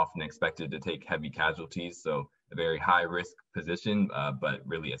and are often expected to take heavy casualties. So a very high risk position, but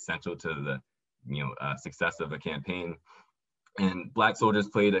really essential to the success of a campaign. And Black soldiers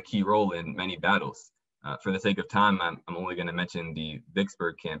played a key role in many battles. For the sake of time, I'm only going to mention the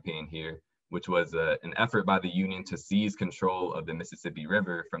Vicksburg campaign here, which was an effort by the Union to seize control of the Mississippi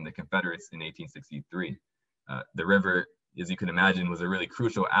River from the Confederates in 1863. The river, as you can imagine, was a really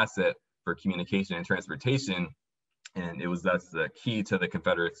crucial asset for communication and transportation, and it was thus the key to the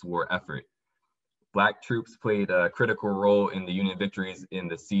Confederates' war effort. Black troops played a critical role in the Union victories in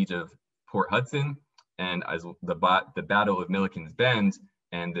the siege of Port Hudson, and as the Battle of Milliken's Bend,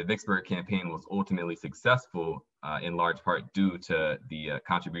 and the Vicksburg campaign was ultimately successful in large part due to the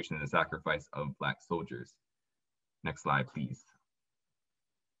contribution and the sacrifice of Black soldiers. Next slide, please.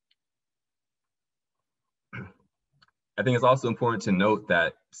 I think it's also important to note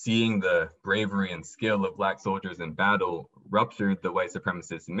that seeing the bravery and skill of Black soldiers in battle ruptured the white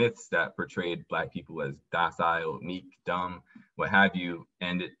supremacist myths that portrayed Black people as docile, meek, dumb, what have you,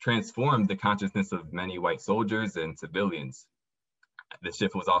 and it transformed the consciousness of many white soldiers and civilians. The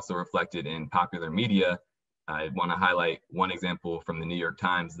shift was also reflected in popular media. I want to highlight one example from the New York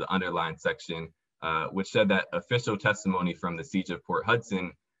Times, the underlined section, which said that official testimony from the siege of Port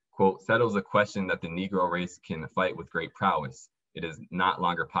Hudson, quote, settles a question that the Negro race can fight with great prowess. It is not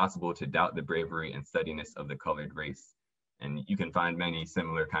longer possible to doubt the bravery and steadiness of the colored race. And you can find many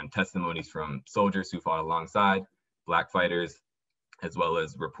similar kind of testimonies from soldiers who fought alongside Black fighters, as well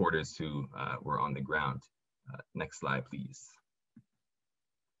as reporters who were on the ground. Next slide, please.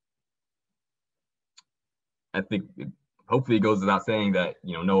 I think hopefully it goes without saying that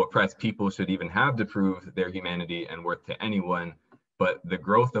no oppressed people should even have to prove their humanity and worth to anyone. But the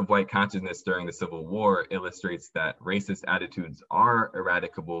growth of white consciousness during the Civil War illustrates that racist attitudes are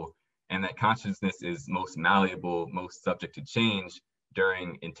eradicable and that consciousness is most malleable, most subject to change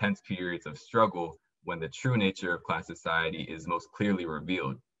during intense periods of struggle when the true nature of class society is most clearly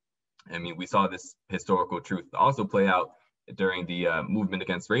revealed. I mean, we saw this historical truth also play out during the movement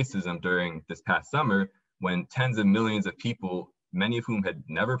against racism during this past summer, when tens of millions of people, many of whom had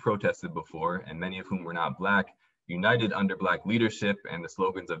never protested before and many of whom were not Black, united under Black leadership and the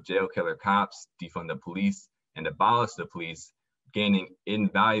slogans of jail killer cops, defund the police, and abolish the police, gaining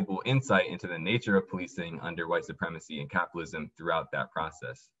invaluable insight into the nature of policing under white supremacy and capitalism throughout that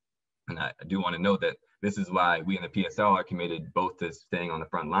process. And I do want to note that this is why we in the PSL are committed both to staying on the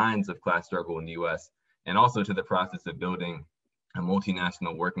front lines of class struggle in the US and also to the process of building a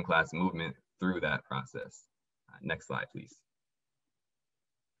multinational working class movement through that process. Next slide, please.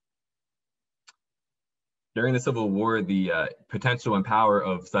 During the Civil War, the potential and power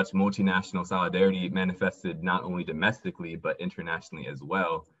of such multinational solidarity manifested not only domestically, but internationally as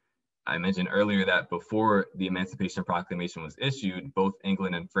well. I mentioned earlier that before the Emancipation Proclamation was issued, both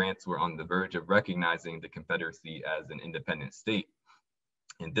England and France were on the verge of recognizing the Confederacy as an independent state.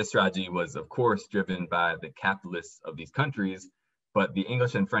 And this strategy was, of course, driven by the capitalists of these countries, but the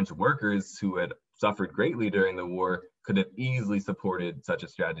English and French workers who had suffered greatly during the war could have easily supported such a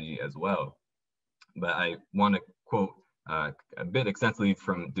strategy as well. But I want to quote a bit extensively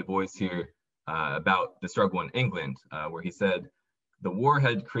from Du Bois here about the struggle in England, where he said, The war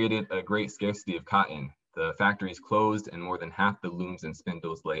had created a great scarcity of cotton. The factories closed and more than half the looms and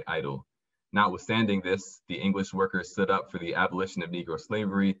spindles lay idle. Notwithstanding this, the English workers stood up for the abolition of Negro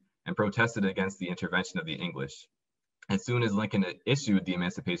slavery and protested against the intervention of the English. As soon as Lincoln issued the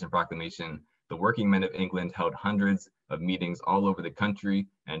Emancipation Proclamation, the working men of England held hundreds of meetings all over the country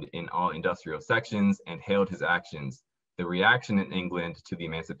and in all industrial sections and hailed his actions. The reaction in England to the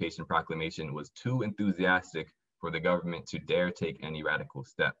Emancipation Proclamation was too enthusiastic for the government to dare take any radical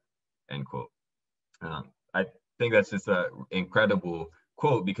step, end quote. I think that's just an incredible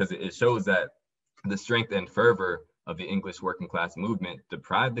quote because it shows that the strength and fervor of the English working class movement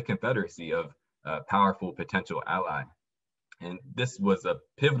deprived the Confederacy of a powerful potential ally. And this was a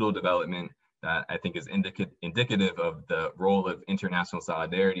pivotal development that I think is indicative of the role of international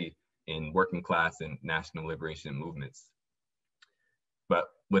solidarity in working class and national liberation movements. But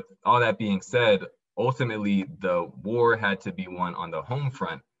with all that being said, ultimately the war had to be won on the home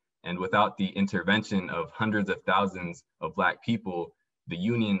front, and without the intervention of hundreds of thousands of Black people, the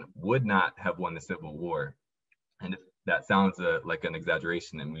Union would not have won the Civil War. And if that sounds like an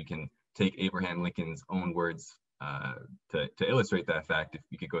exaggeration, and we can take Abraham Lincoln's own words to illustrate that fact. If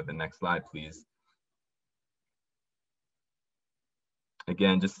you could go to the next slide, please.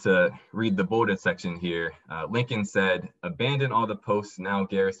 Again, just to read the bolded section here, Lincoln said, "Abandon all the posts now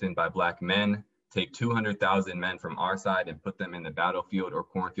garrisoned by Black men, take 200,000 men from our side and put them in the battlefield or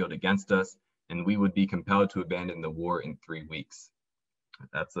cornfield against us, and we would be compelled to abandon the war in 3 weeks."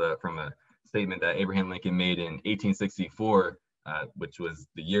 That's from a statement that Abraham Lincoln made in 1864, which was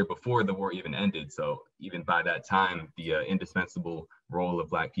the year before the war even ended. So even by that time, the indispensable role of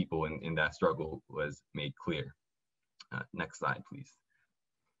Black people in that struggle was made clear. Next slide, please.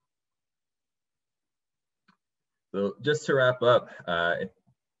 So just to wrap up,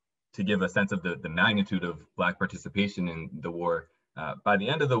 to give a sense of the magnitude of Black participation in the war, by the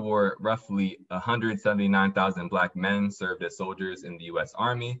end of the war, roughly 179,000 Black men served as soldiers in the US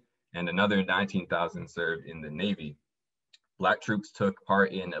Army, and another 19,000 served in the Navy. Black troops took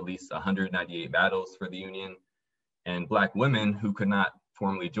part in at least 198 battles for the Union, and Black women who could not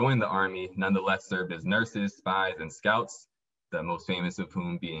formally join the Army nonetheless served as nurses, spies, and scouts, the most famous of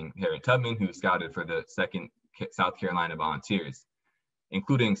whom being Harriet Tubman, who scouted for the 2nd South Carolina Volunteers.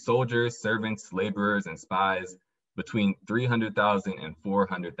 Including soldiers, servants, laborers, and spies, between 300,000 and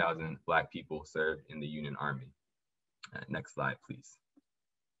 400,000 Black people served in the Union Army. Next slide, please.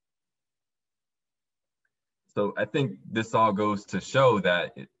 So I think this all goes to show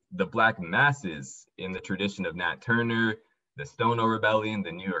that the Black masses in the tradition of Nat Turner, the Stono Rebellion,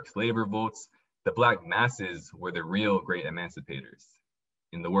 the New York slave revolts, the Black masses were the real great emancipators.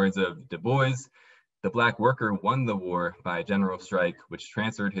 In the words of Du Bois, the Black worker won the war by a general strike which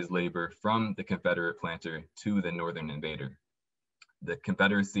transferred his labor from the Confederate planter to the Northern invader. The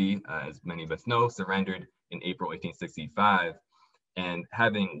Confederacy, as many of us know, surrendered in April 1865, and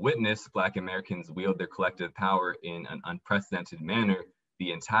having witnessed Black Americans wield their collective power in an unprecedented manner,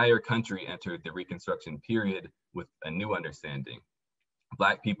 the entire country entered the Reconstruction period with a new understanding.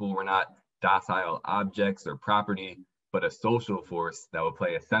 Black people were not docile objects or property, but a social force that will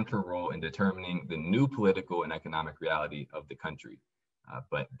play a central role in determining the new political and economic reality of the country.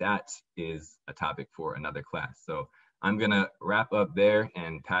 But that is a topic for another class. So I'm gonna wrap up there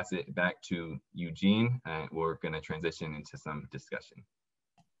and pass it back to Eugene, and we're gonna transition into some discussion.